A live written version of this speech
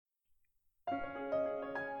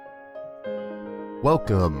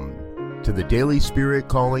Welcome to the Daily Spirit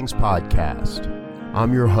Callings podcast.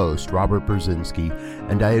 I'm your host, Robert Brzezinski,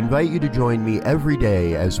 and I invite you to join me every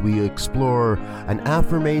day as we explore an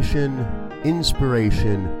affirmation,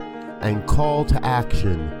 inspiration, and call to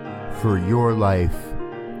action for your life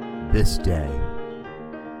this day.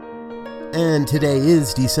 And today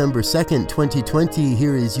is December 2nd, 2020.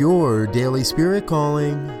 Here is your Daily Spirit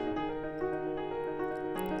Calling.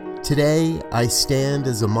 Today, I stand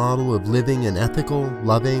as a model of living an ethical,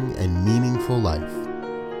 loving, and meaningful life.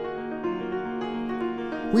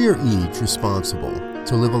 We are each responsible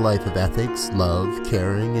to live a life of ethics, love,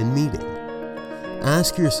 caring, and meaning.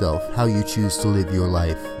 Ask yourself how you choose to live your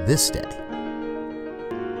life this day.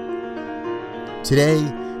 Today,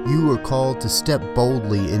 you are called to step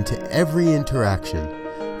boldly into every interaction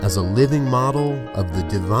as a living model of the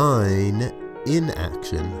divine in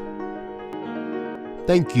action.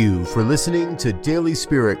 Thank you for listening to Daily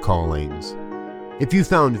Spirit Callings. If you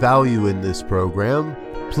found value in this program,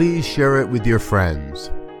 please share it with your friends.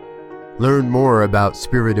 Learn more about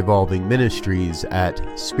Spirit Evolving Ministries at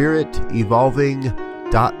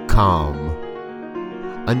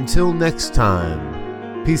spiritevolving.com. Until next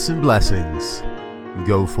time, peace and blessings.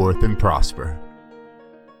 Go forth and prosper.